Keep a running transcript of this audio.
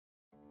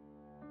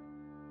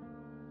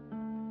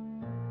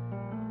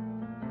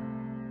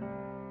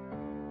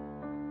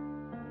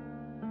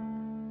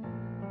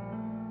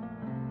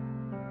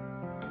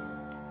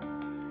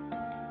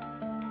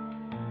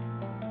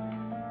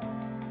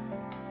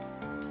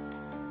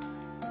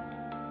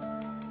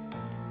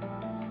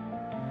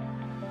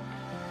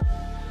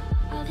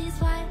all these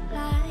white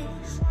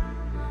lies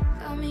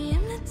got me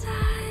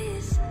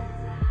hypnotized.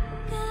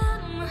 Get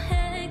out of my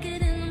head,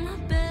 get into my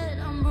bed,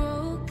 I'm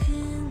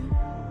broken.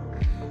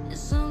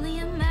 It's only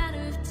a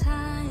matter of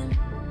time,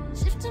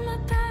 shifting my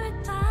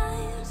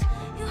paradigms.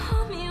 You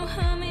hold me, you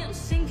hurt me, I'm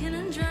sinking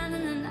and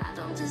drowning, and I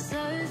don't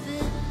deserve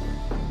it.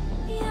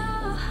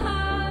 Your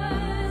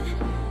heart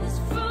is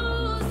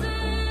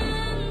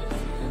frozen,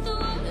 the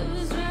water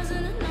is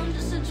rising and I'm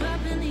just a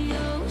drop in the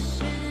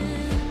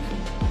ocean.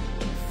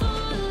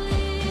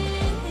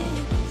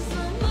 Falling,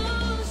 slow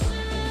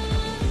motion.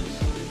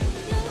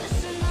 You're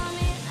whistling on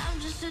me and I'm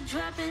just a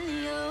drop in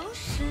the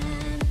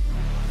ocean.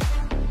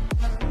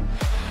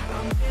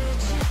 I'm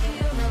Gucci,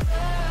 you're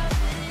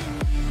loving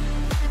you.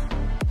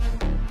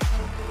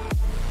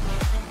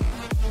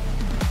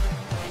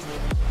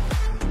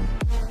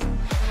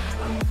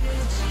 I'm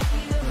Gucci,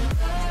 you're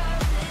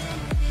loving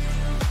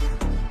you.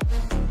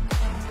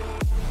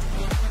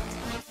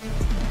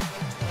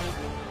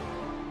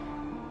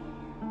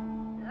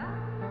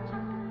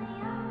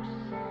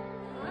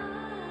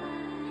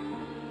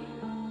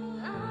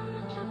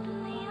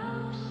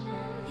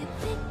 You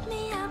pick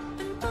me up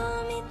and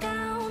pull me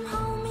down,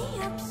 hold me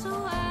up so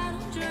I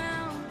don't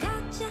drown.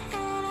 Got your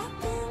head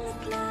up in the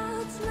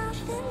clouds,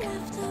 nothing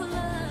left of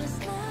us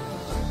now.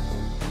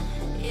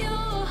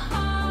 Your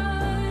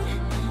heart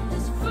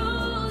is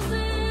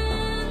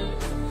frozen,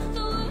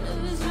 the water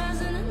is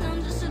rising and I'm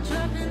just a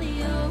drop in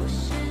the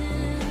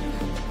ocean.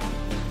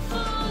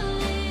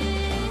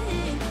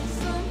 Falling,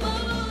 slow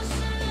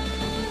motion.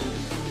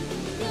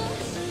 You're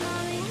whistling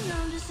on me and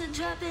I'm just a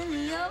drop in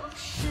the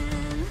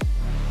ocean.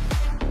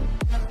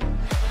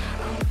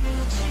 I'm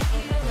Gucci,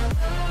 you're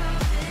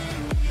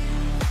loving you.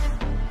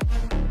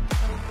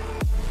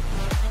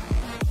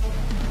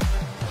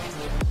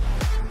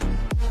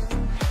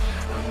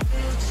 I'm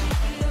Gucci,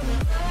 you're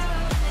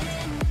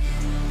loving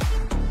you.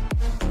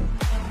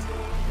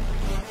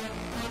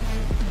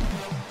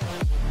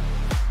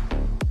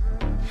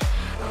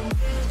 I'm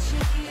Gucci,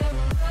 you're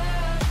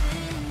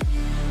loving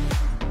you.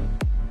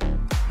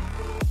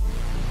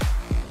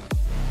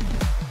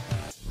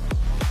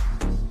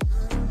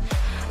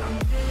 I'm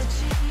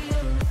Gucci,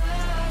 you're loving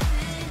you.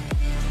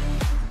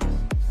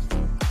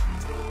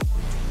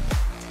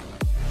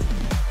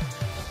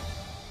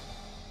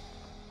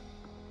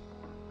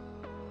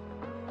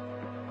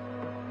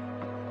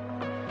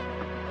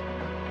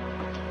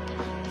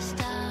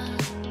 Stop.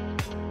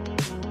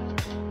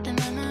 The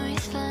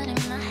memories flood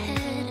in my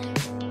head.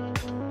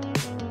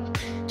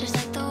 Just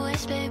like the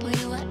waves, babe,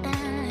 we were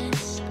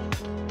endless.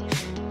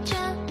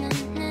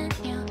 Drowning in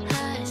your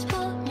eyes,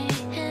 pull me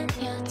in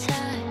your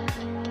tide.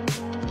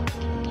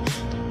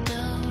 Do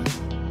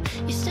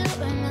you still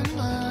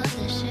remember all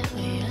the shit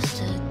we used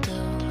to do?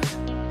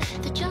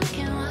 The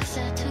drunken walks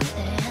at 2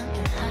 a.m.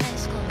 in high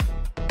school.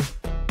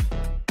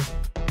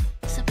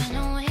 Slipping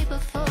away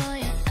before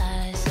your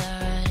eyes are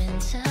right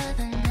into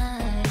the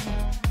night.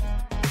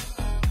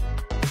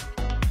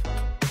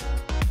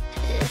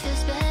 It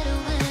feels better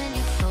when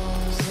you're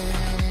frozen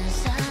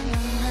inside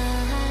my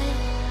mind.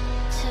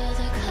 Till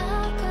the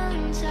clock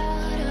runs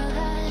out of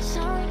eyes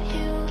on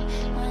you.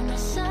 When the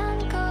sun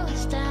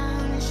goes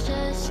down, it's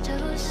just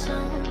too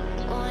soon.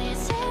 Won't you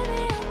take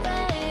me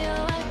away?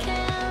 Oh, I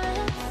can't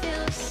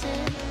refuse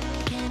it.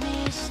 Give me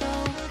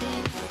slow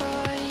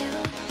before you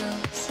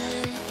lose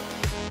it.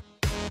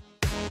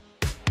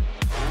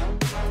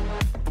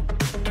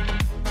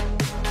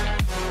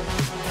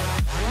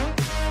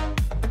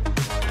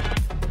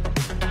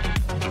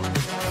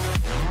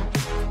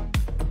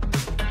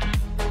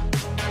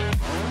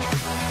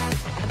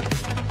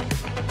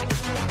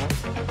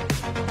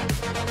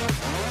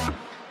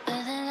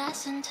 Will it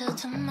last until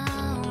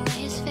tomorrow?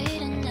 It's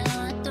fading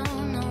now, I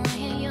don't know. When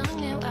you're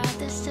young and wild,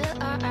 there's still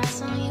our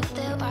eyes on you,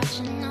 they're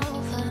watching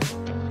over.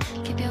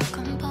 Keep your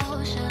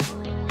composure,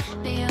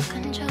 be your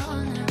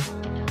controller.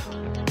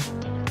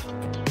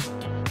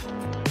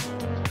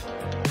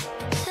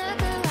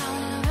 Circle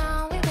round and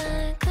round we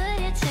went, could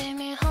you take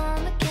me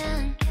home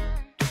again?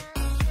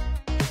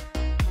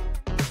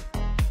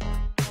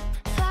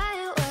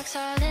 Fireworks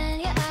all in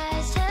your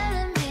eyes,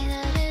 telling me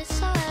that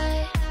it's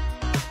alright.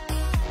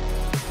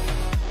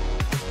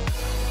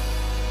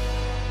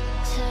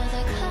 Till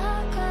the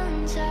clock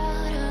runs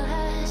out of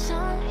eyes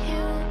on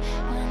you.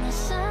 When the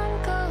sun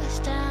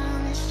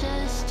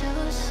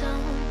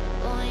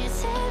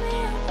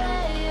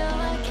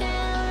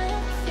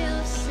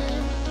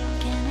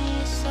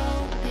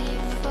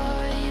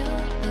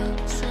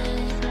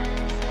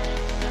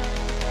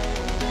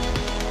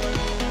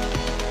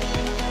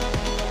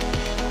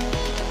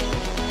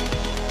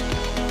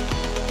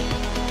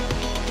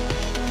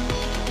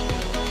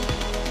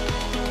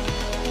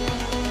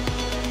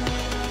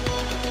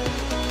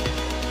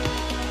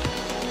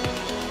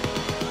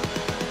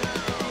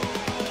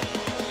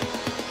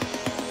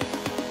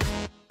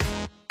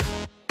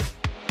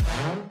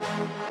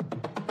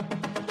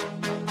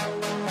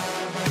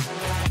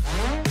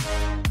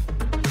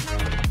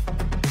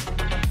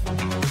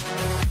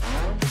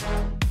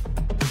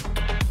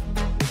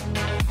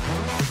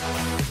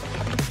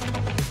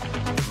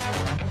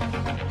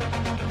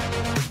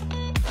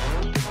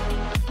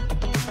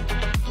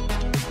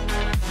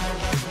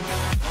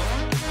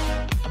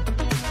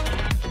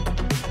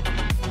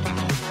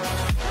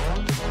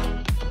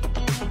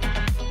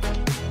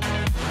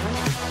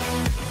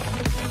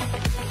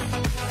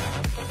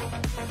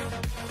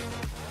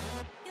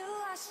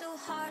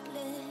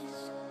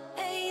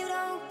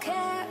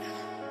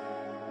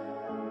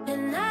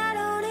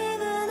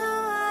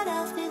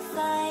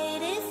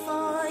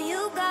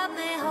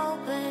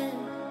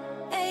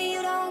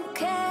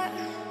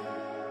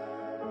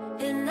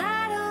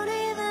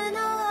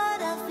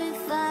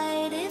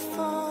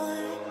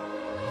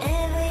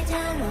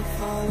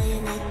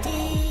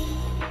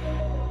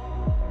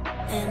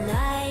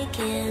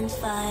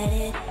can't fight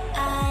it,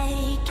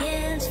 I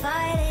can't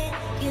fight it.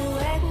 You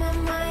wreck my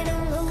mind,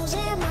 I'm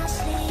losing my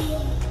sleep.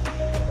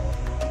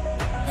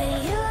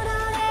 And you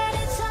know that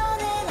it's all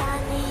that I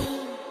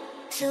need,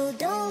 so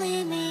don't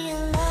leave me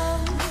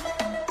alone.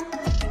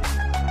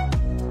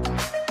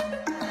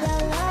 La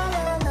la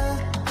la la,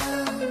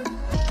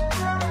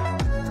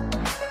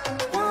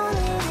 don't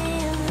leave me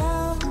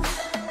alone.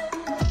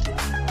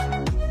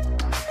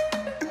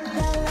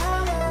 La la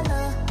la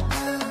la,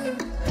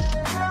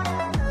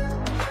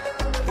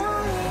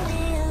 don't leave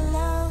me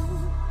alone.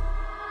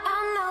 I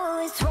know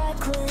it's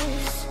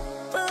reckless,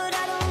 but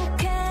I don't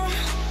care.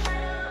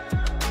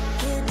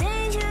 You're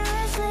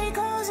dangerously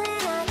close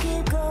and I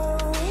keep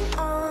going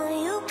on.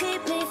 You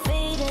keep me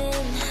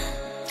fading,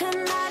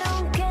 and I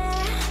don't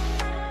care.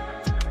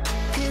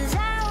 'Cause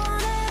I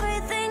want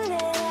everything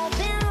that I've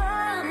been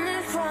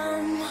running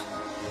from.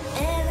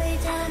 Every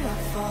time I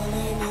fall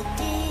in it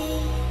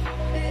deep,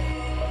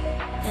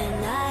 and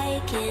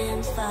I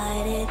can't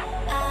fight it,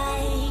 I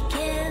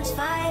can't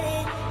fight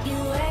it. You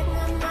wreck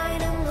my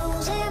mind, I'm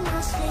losing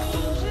my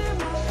sleep.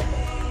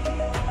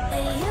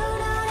 And you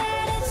know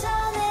that it's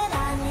all that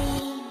I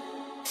need,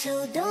 so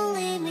don't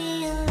leave me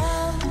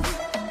alone.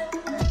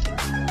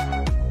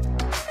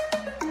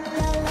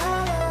 La la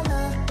la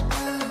la,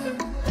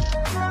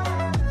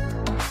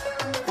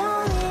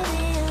 don't leave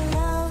me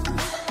alone.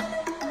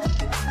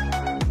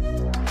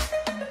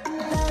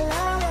 La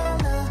la la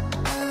la,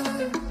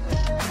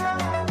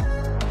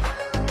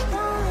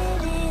 don't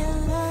leave me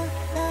alone.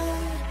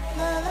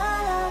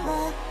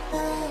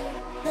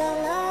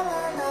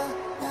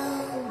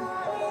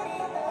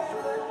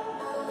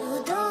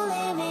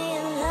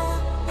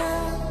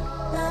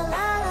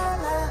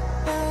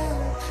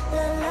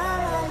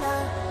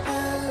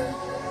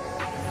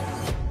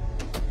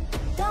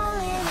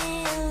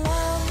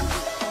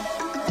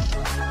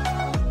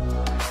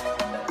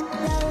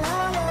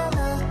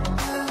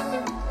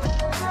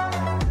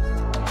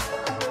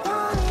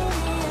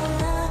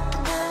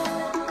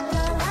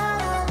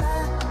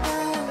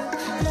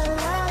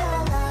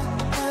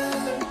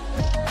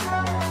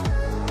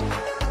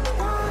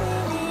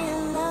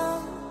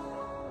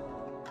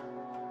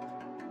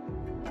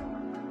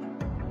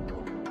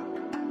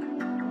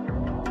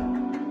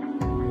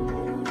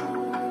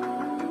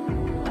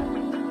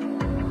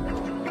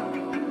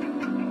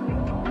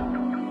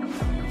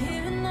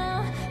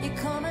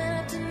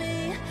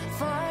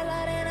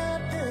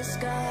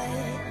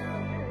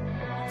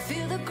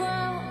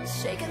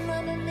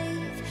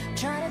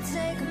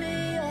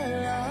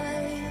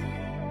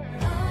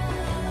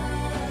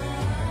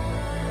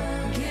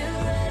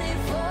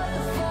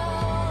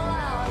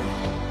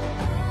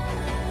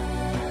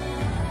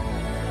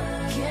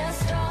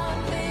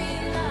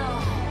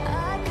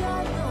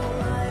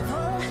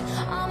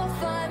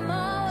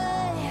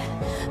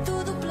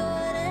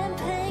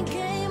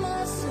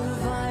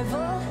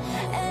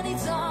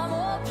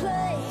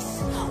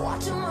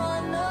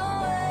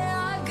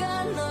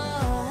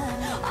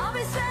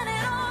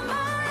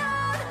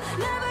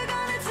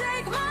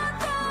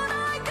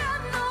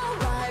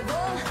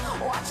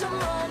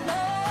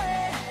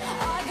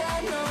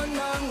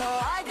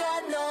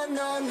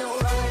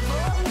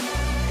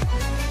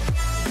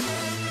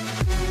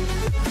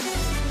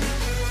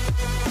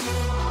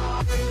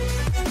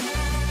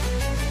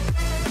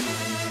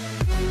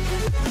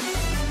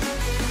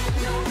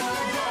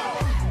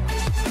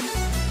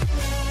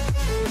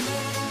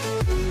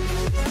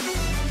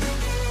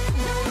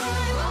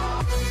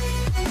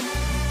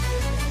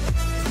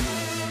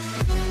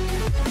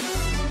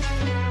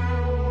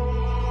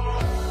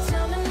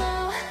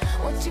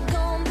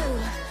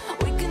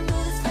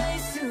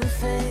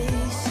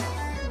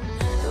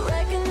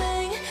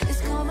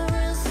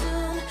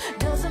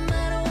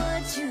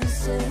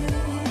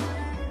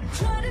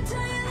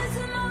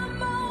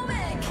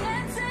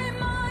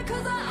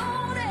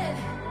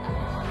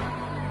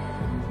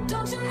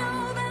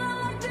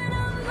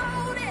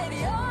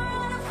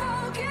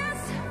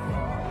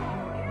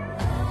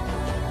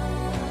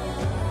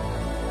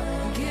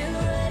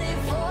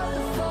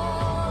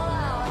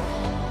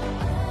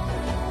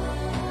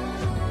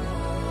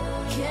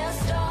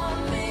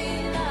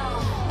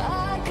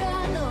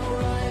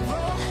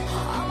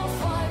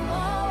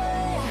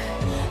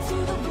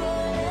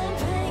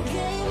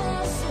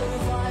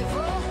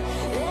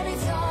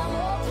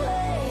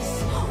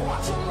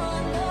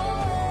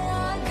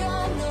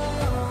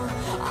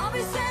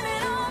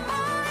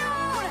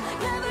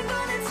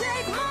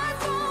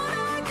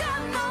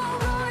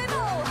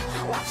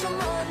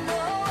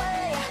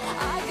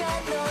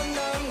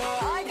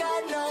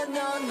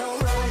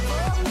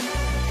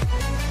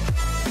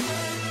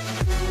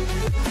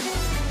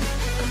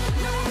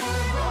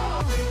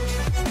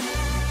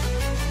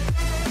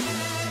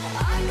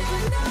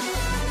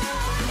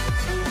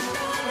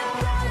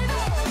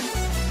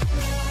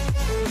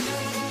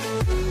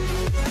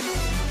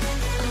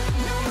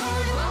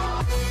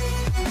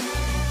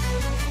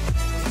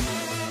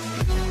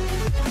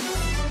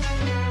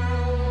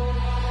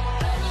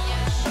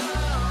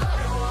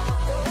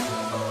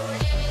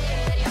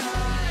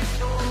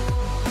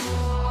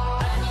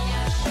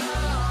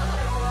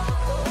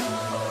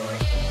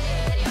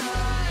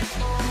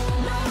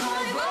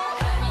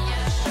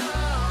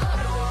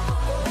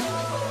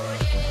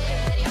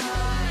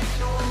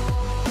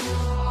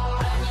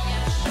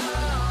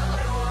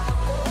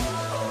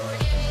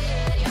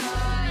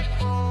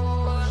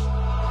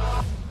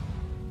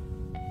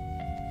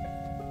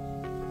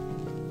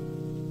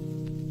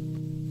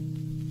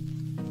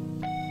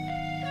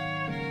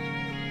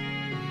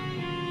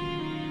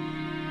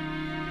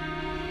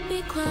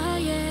 be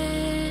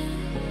quiet.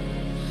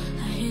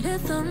 I hear the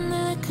thunder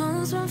that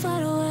comes from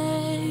far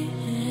away.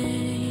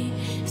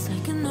 It's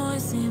like a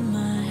noise in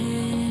my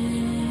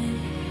head.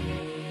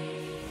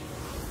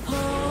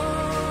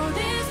 Oh,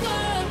 this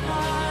world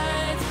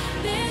hurts,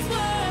 this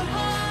world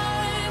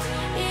hurts.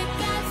 It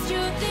cuts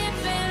you deep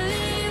and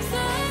leaves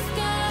the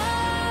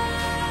sky.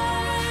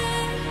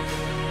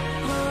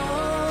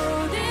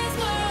 Oh, this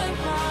world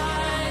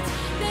hurts,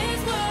 this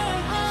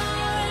world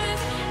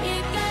hurts.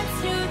 It cuts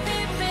you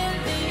deep and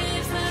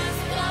leaves the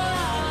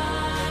sky.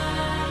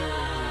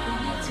 We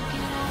need to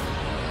get out.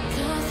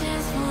 'Cause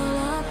it's fall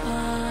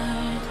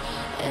apart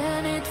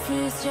and it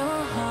frees your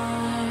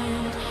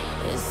heart.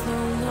 It's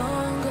no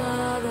longer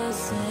the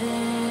same.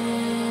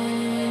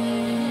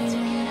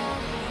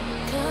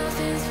 'Cause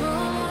it's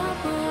fall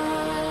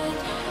apart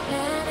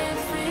and it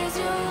frees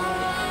your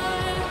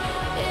heart.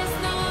 It's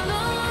no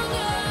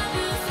longer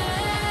the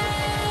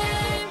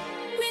same.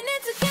 We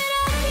need to get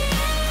out of here.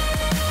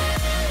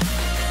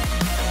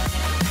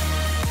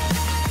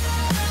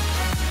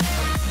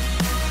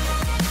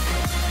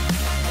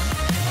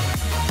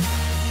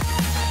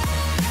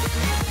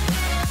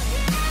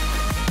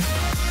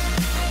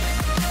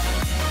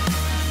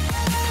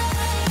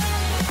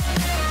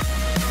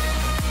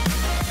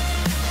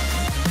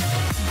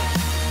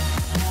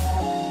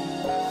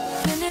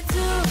 We need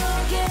to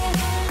get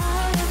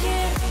out of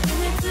here.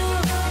 We need to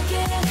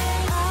get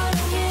out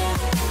of here.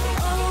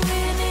 All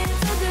we need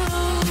to do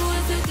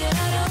is to get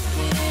out of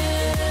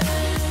here.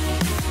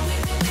 We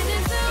need to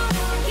get out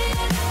of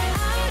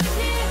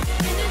here.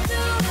 We need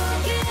to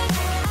get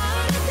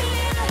out of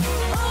here.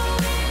 All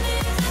we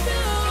need to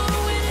do,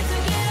 we need to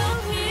get out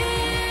of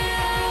here.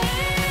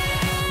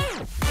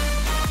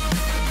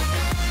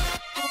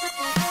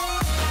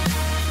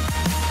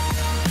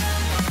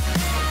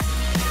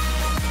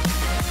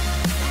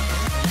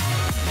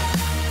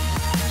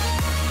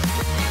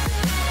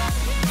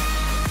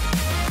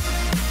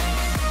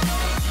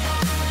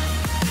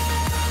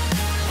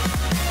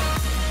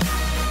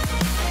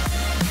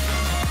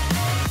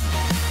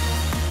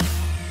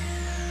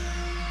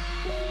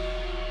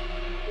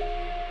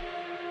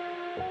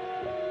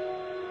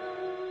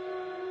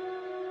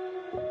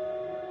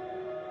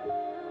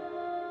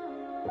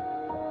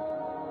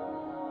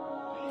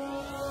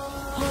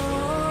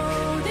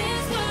 Oh,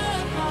 this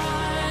world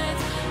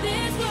hurts,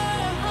 this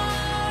world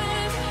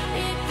hurts.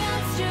 It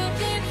cuts you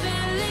deep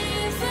and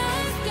leaves the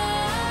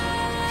sky.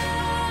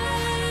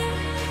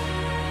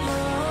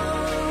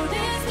 Oh,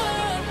 this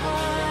world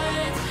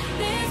hurts,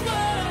 this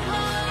world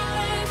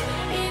hurts.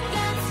 It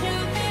cuts you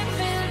deep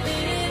and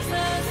leaves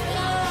the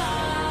sky.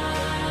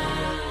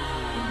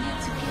 We need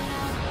to get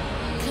out.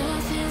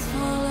 'Cause it's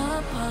fall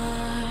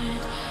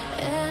apart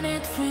and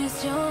it frees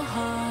your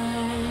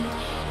heart.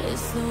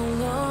 It's no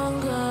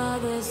longer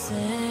the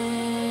same.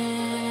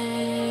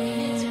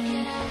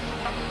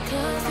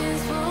 'Cause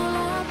it's fall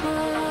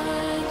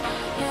apart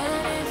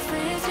and it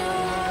frees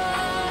your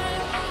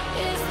heart.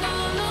 It's no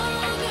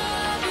longer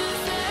the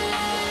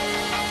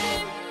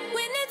same.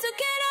 We need to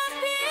get up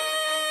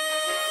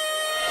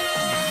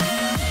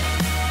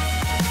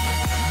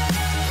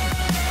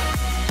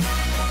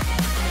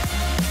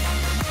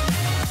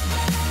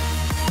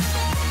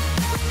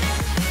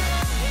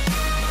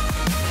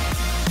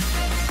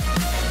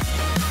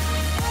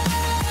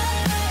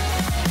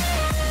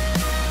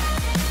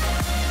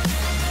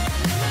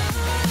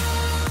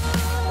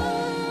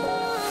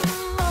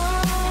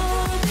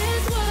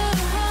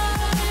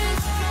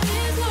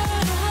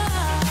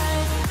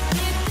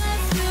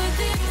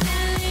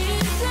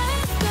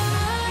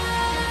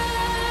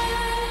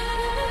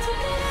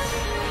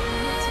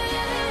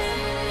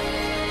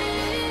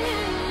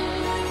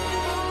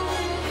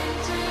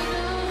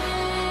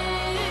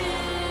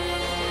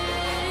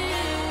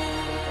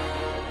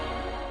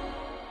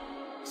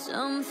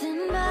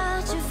Something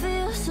about you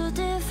feels so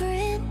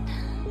different.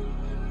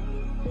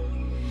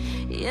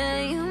 Yeah,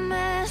 you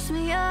mess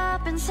me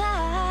up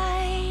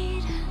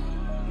inside.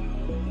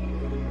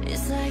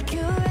 It's like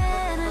your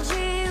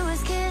energy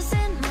was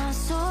kissing my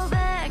soul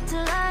back to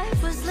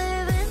life, was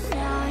living.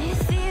 Now it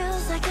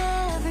feels like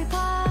every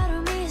part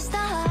of me is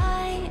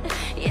died.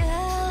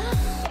 Yeah,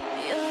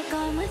 you're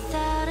gone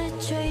without a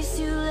trace.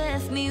 You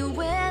left me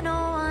where no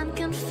one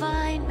can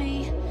find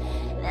me.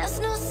 There's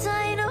no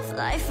sign of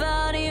life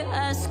out here.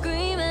 I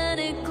scream and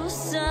it goes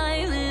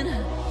silent.